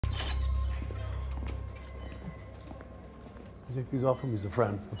You take these off him, he's a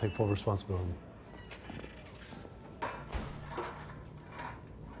friend. He'll take full responsibility.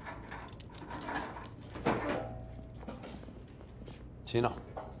 Tino,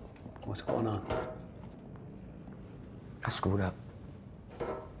 what's going on? I screwed up. What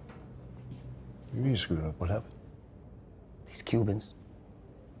do you mean you screwed up? What happened? These Cubans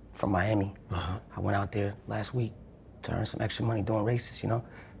from Miami. I went out there last week to earn some extra money doing races, you know?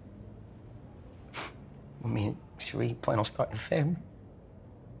 Me and Cherie plan on starting a family.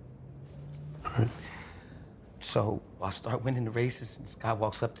 All right. So I start winning the races, and this guy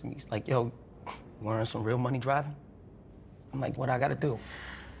walks up to me. He's like, yo, you wanna earn some real money driving? I'm like, what I gotta do?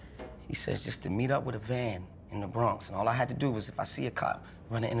 He says just to meet up with a van in the Bronx, and all I had to do was, if I see a cop,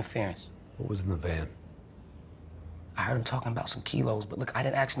 run an interference. What was in the van? I heard him talking about some kilos, but look, I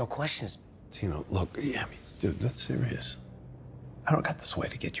didn't ask no questions. Tino, look, yeah, I mean, dude, that's serious. I don't got this way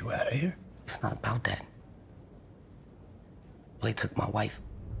to get you out of here. It's not about that. They took my wife.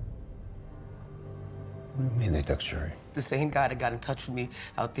 What do you mean they took Cherie? The same guy that got in touch with me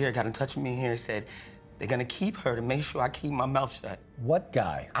out there got in touch with me here and said they're gonna keep her to make sure I keep my mouth shut. What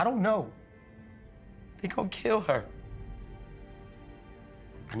guy? I don't know. They're gonna kill her.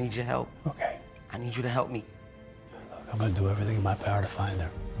 I need your help. Okay. I need you to help me. Look, I'm gonna do everything in my power to find her.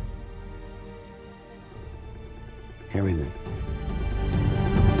 Everything.